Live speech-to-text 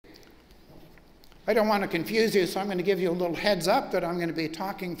I don't want to confuse you, so I'm going to give you a little heads up that I'm going to be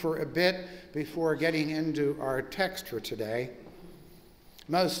talking for a bit before getting into our text for today.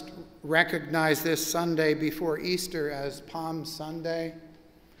 Most recognize this Sunday before Easter as Palm Sunday,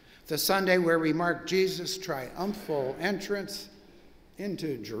 the Sunday where we mark Jesus' triumphal entrance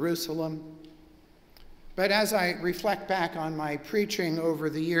into Jerusalem. But as I reflect back on my preaching over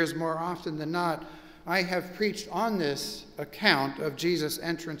the years, more often than not, I have preached on this account of Jesus'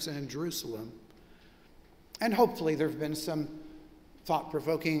 entrance in Jerusalem. And hopefully there have been some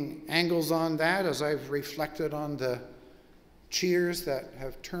thought-provoking angles on that as I've reflected on the cheers that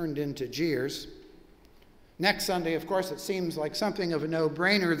have turned into jeers. Next Sunday, of course, it seems like something of a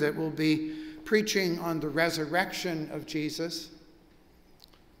no-brainer that we'll be preaching on the resurrection of Jesus.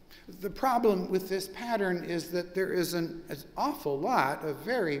 The problem with this pattern is that there is an awful lot of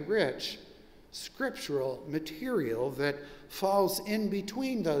very rich scriptural material that falls in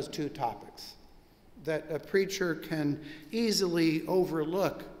between those two topics that a preacher can easily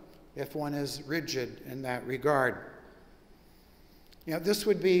overlook if one is rigid in that regard. You know, this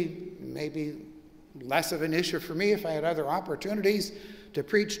would be maybe less of an issue for me if I had other opportunities to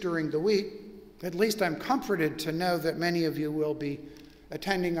preach during the week. At least I'm comforted to know that many of you will be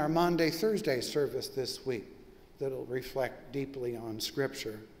attending our Maundy Thursday service this week that'll reflect deeply on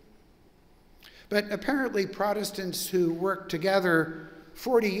Scripture. But apparently Protestants who worked together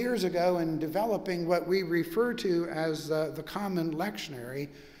 40 years ago in developing what we refer to as the common lectionary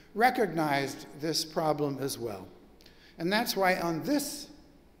recognized this problem as well. And that's why on this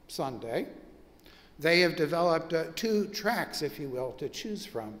Sunday, they have developed two tracks, if you will, to choose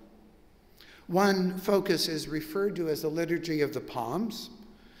from. One focus is referred to as the Liturgy of the Palms,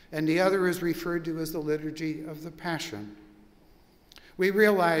 and the other is referred to as the Liturgy of the Passion. We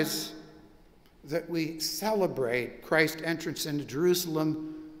realize that we celebrate Christ's entrance into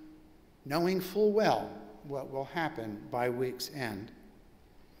Jerusalem knowing full well what will happen by week's end.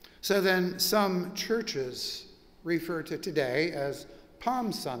 So then some churches refer to today as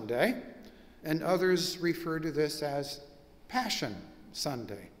Palm Sunday, and others refer to this as Passion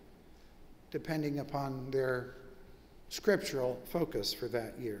Sunday, depending upon their scriptural focus for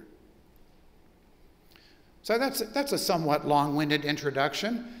that year. So that's a somewhat long-winded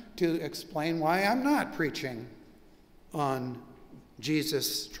introduction to explain why I'm not preaching on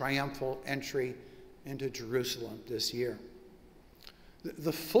Jesus' triumphal entry into Jerusalem this year.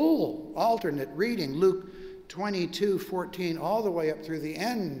 The full alternate reading, Luke 22:14, all the way up through the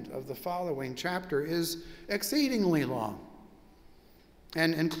end of the following chapter, is exceedingly long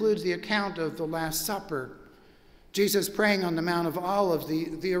and includes the account of the Last Supper, Jesus praying on the Mount of Olives,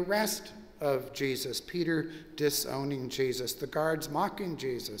 the arrest of Jesus, Peter disowning Jesus, the guards mocking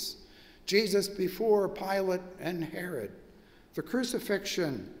Jesus, Jesus before Pilate and Herod, the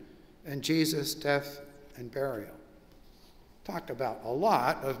crucifixion, and Jesus' death and burial. Talk about a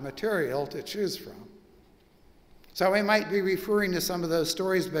lot of material to choose from. So I might be referring to some of those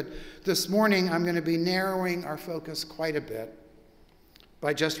stories, but this morning I'm going to be narrowing our focus quite a bit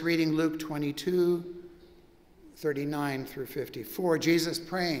by just reading Luke 22:39 through 54, Jesus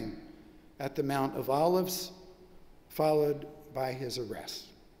praying at the Mount of Olives, followed by his arrest.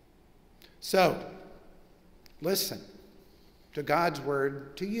 So, listen to God's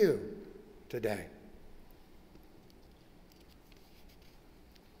word to you today.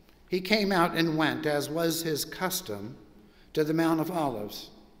 He came out and went, as was his custom, to the Mount of Olives,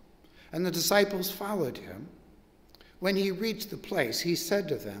 and the disciples followed him. When he reached the place, he said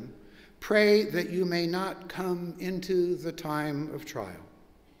to them, "Pray that you may not come into the time of trial."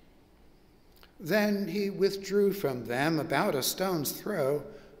 Then he withdrew from them about a stone's throw,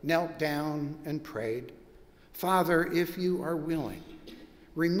 knelt down and prayed, "Father, if you are willing,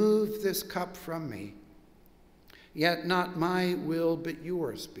 remove this cup from me. Yet not my will, but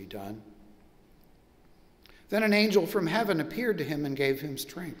yours be done." Then an angel from heaven appeared to him and gave him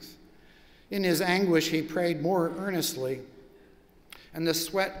strength. In his anguish he prayed more earnestly, and the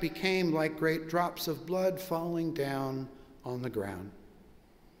sweat became like great drops of blood falling down on the ground.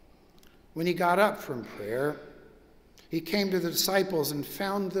 When he got up from prayer, he came to the disciples and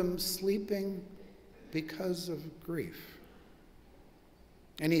found them sleeping because of grief.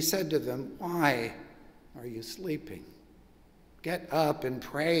 And he said to them, "Why are you sleeping? Get up and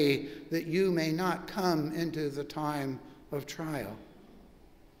pray that you may not come into the time of trial."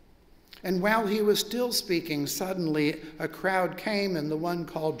 And while he was still speaking, suddenly a crowd came, and the one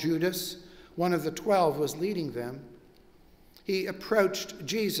called Judas, one of the 12, was leading them. He approached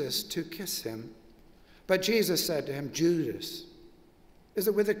Jesus to kiss him. But Jesus said to him, "Judas, is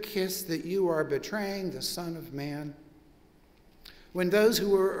it with a kiss that you are betraying the Son of Man?" When those who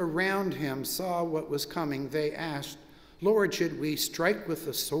were around him saw what was coming, they asked, "Lord, should we strike with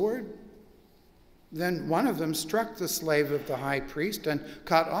the sword?" Then one of them struck the slave of the high priest and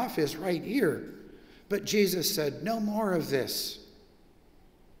cut off his right ear. But Jesus said, "No more of this."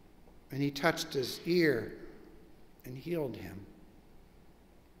 And he touched his ear and healed him.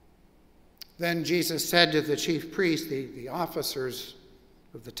 Then Jesus said to the chief priests, the officers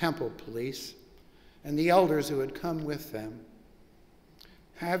of the temple police, and the elders who had come with them,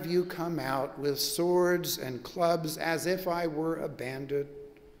 "Have you come out with swords and clubs as if I were a bandit?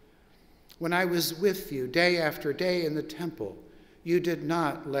 When I was with you day after day in the temple, you did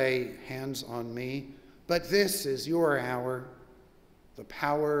not lay hands on me, but this is your hour, the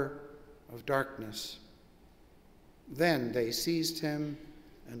power of darkness." Then they seized him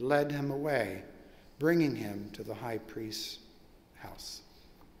and led him away, bringing him to the high priest's house.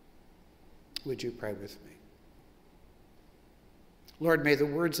 Would you pray with me? Lord, may the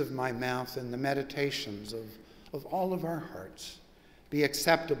words of my mouth and the meditations of all of our hearts be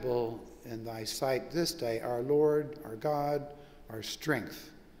acceptable in thy sight this day, our Lord, our God, our strength,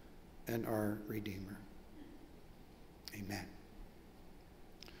 and our Redeemer. Amen.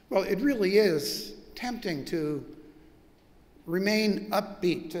 Well, it really is tempting to remain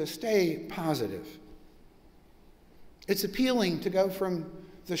upbeat, to stay positive. It's appealing to go from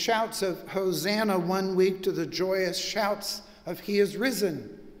the shouts of Hosanna one week to the joyous shouts of He is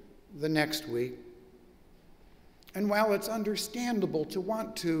risen the next week. And while it's understandable to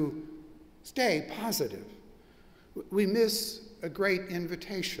want to stay positive, we miss a great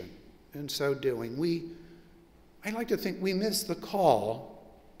invitation in so doing. I like to think we miss the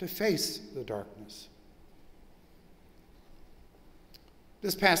call to face the darkness.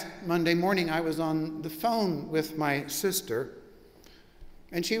 This past Monday morning, I was on the phone with my sister,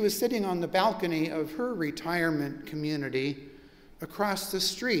 and she was sitting on the balcony of her retirement community across the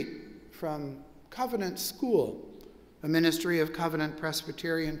street from Covenant School, a ministry of Covenant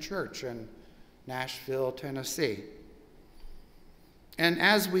Presbyterian Church in Nashville, Tennessee. And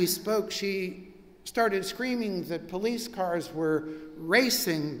as we spoke, she started screaming that police cars were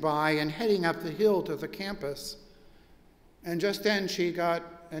racing by and heading up the hill to the campus. And just then she got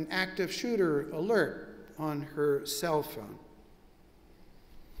an active shooter alert on her cell phone.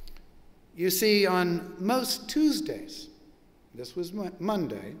 You see, on most Tuesdays, this was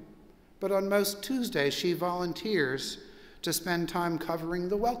Monday, but on most Tuesdays she volunteers to spend time covering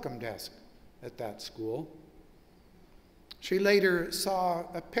the welcome desk at that school. She later saw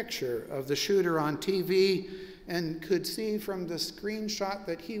a picture of the shooter on TV and could see from the screenshot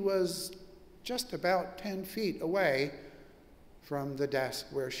that he was just about 10 feet away from the desk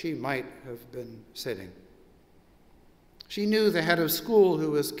where she might have been sitting. She knew the head of school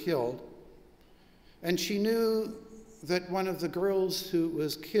who was killed, and she knew that one of the girls who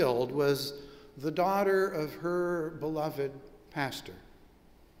was killed was the daughter of her beloved pastor.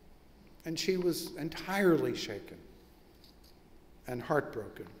 And she was entirely shaken and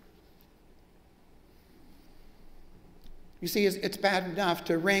heartbroken. You see, it's bad enough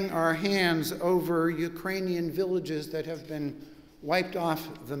to wring our hands over Ukrainian villages that have been wiped off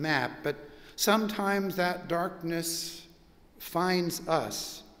the map, but sometimes that darkness finds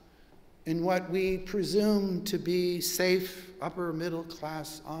us in what we presume to be safe upper middle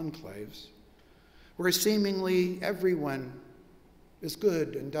class enclaves, where seemingly everyone is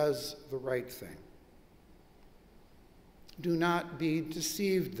good and does the right thing. Do not be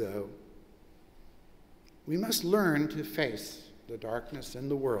deceived, though. We must learn to face the darkness in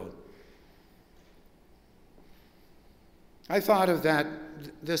the world. I thought of that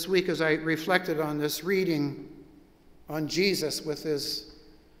this week as I reflected on this reading on Jesus with his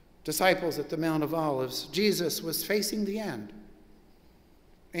disciples at the Mount of Olives. Jesus was facing the end.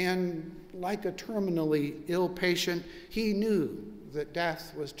 And like a terminally ill patient, he knew that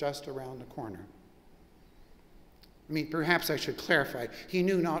death was just around the corner. Perhaps I should clarify. He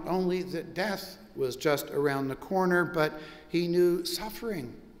knew not only that death was just around the corner, but he knew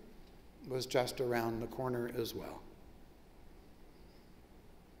suffering was just around the corner as well.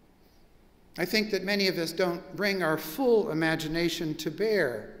 I think that many of us don't bring our full imagination to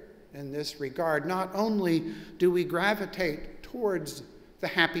bear in this regard. Not only do we gravitate towards the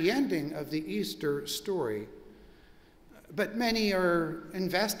happy ending of the Easter story, but many are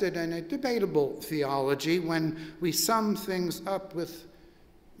invested in a debatable theology when we sum things up with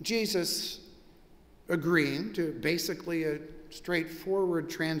Jesus agreeing to basically a straightforward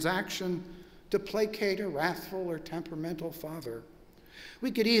transaction to placate a wrathful or temperamental father.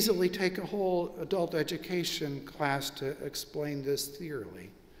 We could easily take a whole adult education class to explain this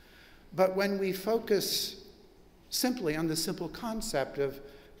theory. But when we focus simply on the simple concept of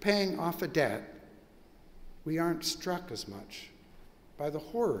paying off a debt, we aren't struck as much by the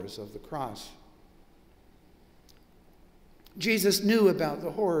horrors of the cross. Jesus knew about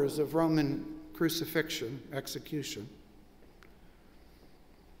the horrors of Roman crucifixion, execution.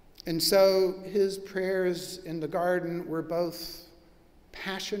 And so his prayers in the garden were both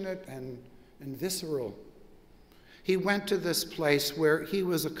passionate and visceral. He went to this place where he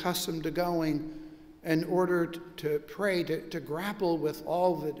was accustomed to going in order to pray, to grapple with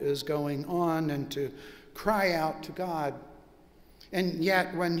all that is going on and to cry out to God. And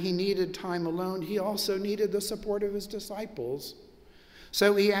yet, when he needed time alone, he also needed the support of his disciples.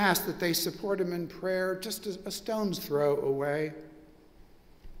 So he asked that they support him in prayer just a stone's throw away.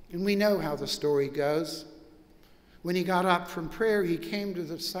 And we know how the story goes. When he got up from prayer, he came to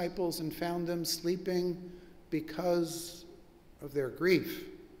the disciples and found them sleeping because of their grief.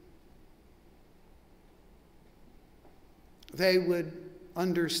 They would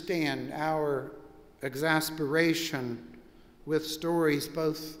understand our exasperation with stories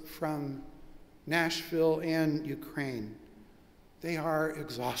both from Nashville and Ukraine. They are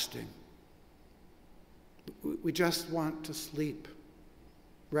exhausting. We just want to sleep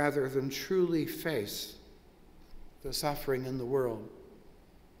rather than truly face the suffering in the world.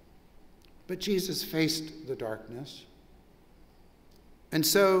 But Jesus faced the darkness. And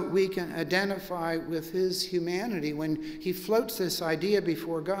so we can identify with his humanity when he floats this idea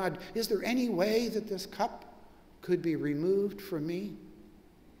before God. Is there any way that this cup could be removed from me?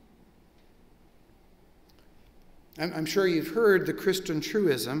 I'm sure you've heard the Christian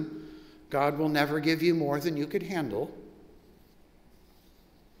truism, God will never give you more than you could handle.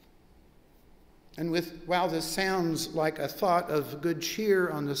 And while this sounds like a thought of good cheer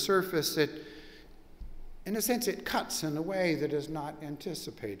on the surface, in a sense, it cuts in a way that is not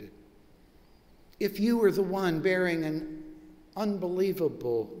anticipated. If you were the one bearing an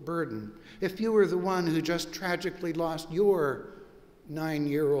unbelievable burden, if you were the one who just tragically lost your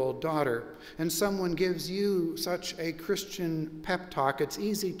 9-year-old daughter, and someone gives you such a Christian pep talk, it's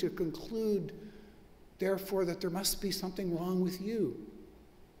easy to conclude, therefore, that there must be something wrong with you.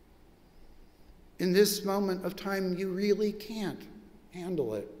 In this moment of time, you really can't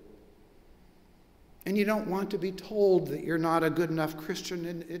handle it. And you don't want to be told that you're not a good enough Christian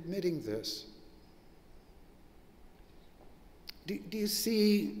in admitting this. Do you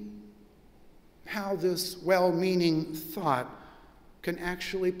see how this well-meaning thought can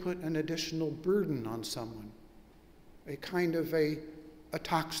actually put an additional burden on someone? A kind of a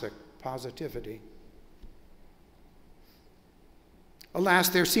toxic positivity. Alas,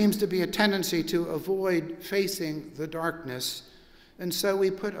 there seems to be a tendency to avoid facing the darkness, and so we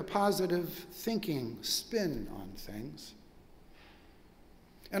put a positive thinking spin on things.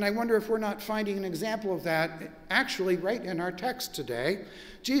 And I wonder if we're not finding an example of that actually right in our text today.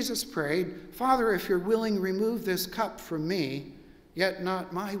 Jesus prayed, Father, if you're willing, remove this cup from me, yet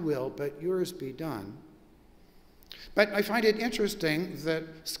not my will, but yours be done. But I find it interesting that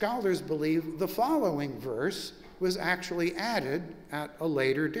scholars believe the following verse was actually added at a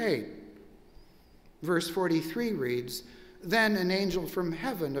later date. Verse 43 reads, Then an angel from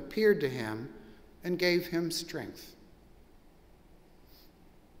heaven appeared to him and gave him strength.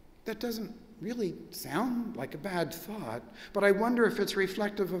 That doesn't really sound like a bad thought, but I wonder if it's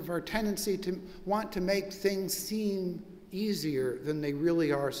reflective of our tendency to want to make things seem easier than they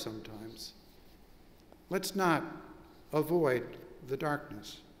really are sometimes. Let's not avoid the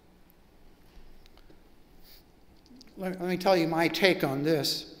darkness. Let me tell you my take on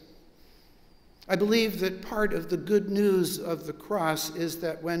this. I believe that part of the good news of the cross is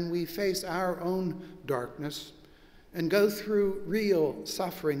that when we face our own darkness and go through real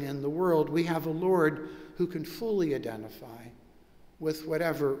suffering in the world, we have a Lord who can fully identify with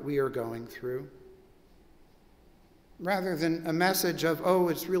whatever we are going through. Rather than a message of, oh,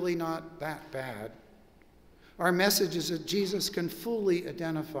 it's really not that bad, our message is that Jesus can fully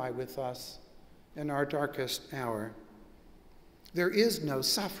identify with us in our darkest hour. There is no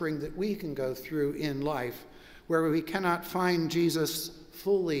suffering that we can go through in life where we cannot find Jesus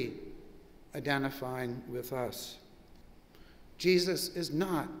fully identifying with us. Jesus is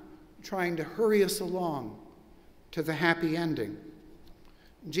not trying to hurry us along to the happy ending.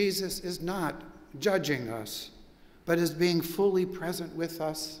 Jesus is not judging us, but is being fully present with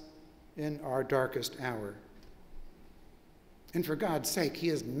us in our darkest hour. And for God's sake, he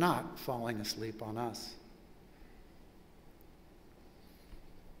is not falling asleep on us.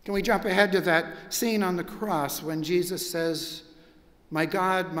 Can we jump ahead to that scene on the cross when Jesus says, my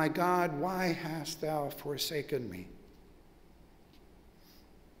God, why hast thou forsaken me?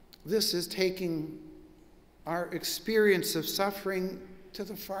 This is taking our experience of suffering to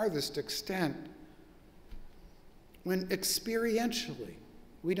the farthest extent, when experientially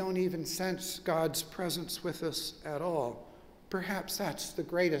we don't even sense God's presence with us at all. Perhaps that's the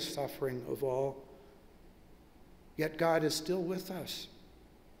greatest suffering of all. Yet God is still with us.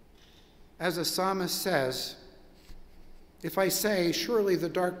 As the psalmist says, if I say, surely the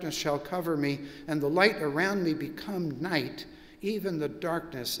darkness shall cover me, and the light around me become night, even the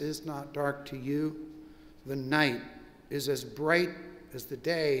darkness is not dark to you. The night is as bright as the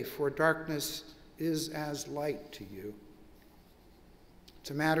day, for darkness is as light to you.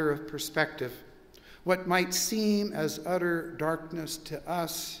 It's a matter of perspective. What might seem as utter darkness to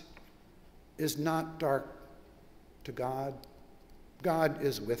us is not dark to God. God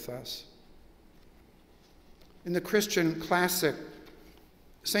is with us. In the Christian classic,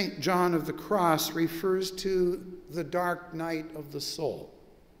 St. John of the Cross refers to the dark night of the soul,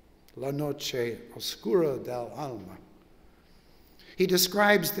 la noche oscura del alma. He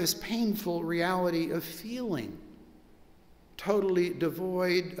describes this painful reality of feeling totally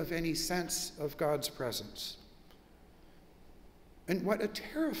devoid of any sense of God's presence. And what a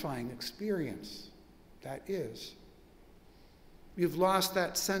terrifying experience that is. You've lost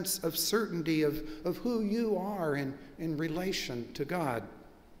that sense of certainty of who you are in relation to God.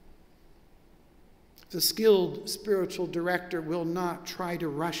 The skilled spiritual director will not try to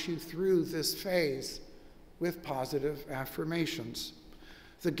rush you through this phase with positive affirmations.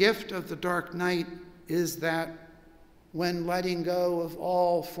 The gift of the dark night is that when letting go of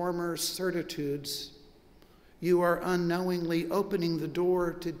all former certitudes, you are unknowingly opening the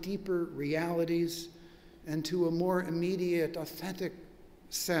door to deeper realities and to a more immediate, authentic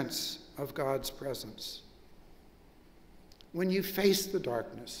sense of God's presence. When you face the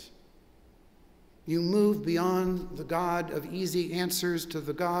darkness, you move beyond the God of easy answers to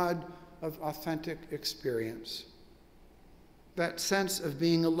the God of authentic experience. That sense of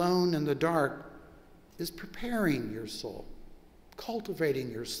being alone in the dark is preparing your soul,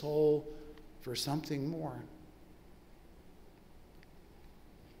 cultivating your soul for something more.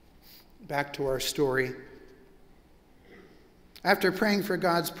 Back to our story. After praying for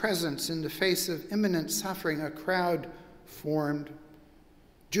God's presence in the face of imminent suffering, a crowd formed.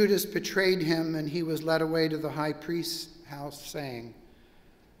 Judas betrayed him, and he was led away to the high priest's house, saying,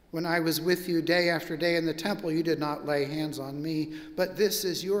 when I was with you day after day in the temple, you did not lay hands on me, but this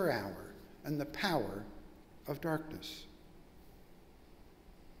is your hour and the power of darkness.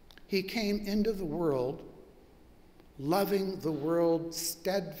 He came into the world, loving the world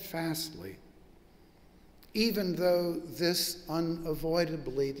steadfastly, even though this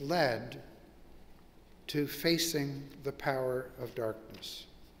unavoidably led to facing the power of darkness.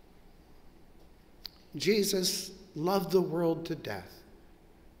 Jesus loved the world to death.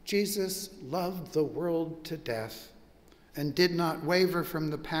 Jesus loved the world to death and did not waver from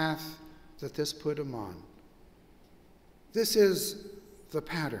the path that this put him on. This is the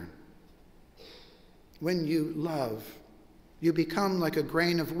pattern. When you love, you become like a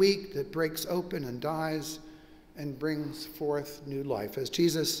grain of wheat that breaks open and dies and brings forth new life. As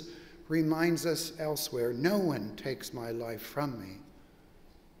Jesus reminds us elsewhere, no one takes my life from me,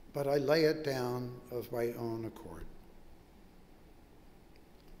 but I lay it down of my own accord.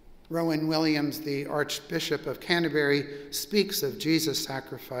 Rowan Williams, the Archbishop of Canterbury, speaks of Jesus'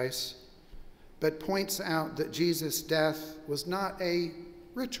 sacrifice, but points out that Jesus' death was not a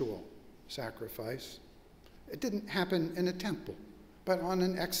ritual sacrifice. It didn't happen in a temple, but on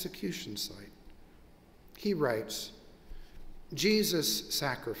an execution site. He writes, Jesus'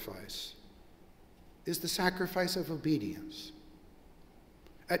 sacrifice is the sacrifice of obedience.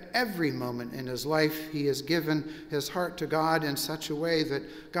 At every moment in his life, he has given his heart to God in such a way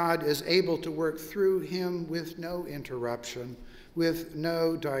that God is able to work through him with no interruption, with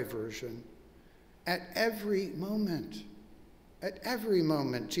no diversion. At every moment,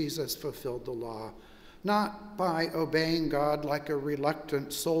 Jesus fulfilled the law, not by obeying God like a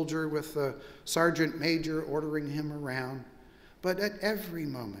reluctant soldier with the sergeant major ordering him around, but at every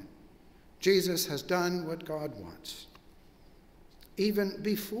moment, Jesus has done what God wants. Even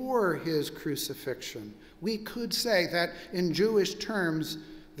before his crucifixion, we could say that in Jewish terms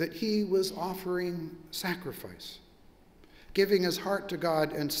that he was offering sacrifice, giving his heart to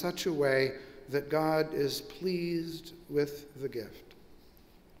God in such a way that God is pleased with the gift.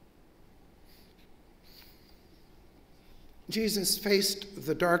 Jesus faced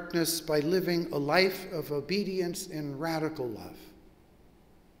the darkness by living a life of obedience and radical love.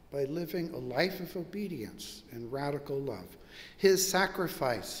 By living a life of obedience and radical love. His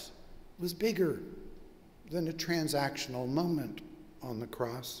sacrifice was bigger than a transactional moment on the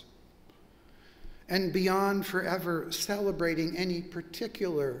cross. and beyond forever celebrating any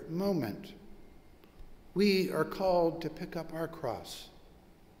particular moment, we are called to pick up our cross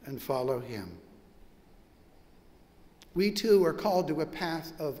and follow him. We too are called to a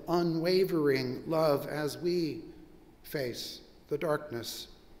path of unwavering love as we face the darkness.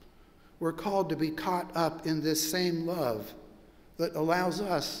 We're called to be caught up in this same love that allows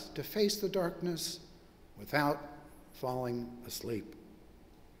us to face the darkness without falling asleep.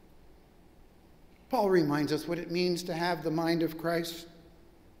 Paul reminds us what it means to have the mind of Christ.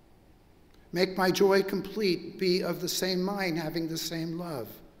 Make my joy complete, be of the same mind, having the same love.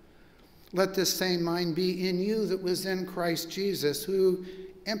 Let this same mind be in you that was in Christ Jesus, who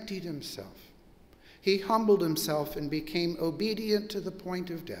emptied himself. He humbled himself and became obedient to the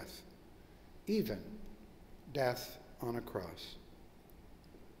point of death, even death on a cross.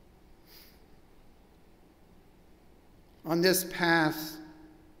 On this path,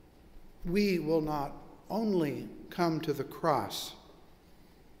 we will not only come to the cross,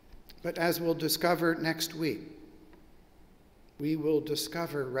 but as we'll discover next week, we will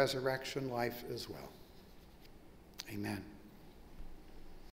discover resurrection life as well. Amen.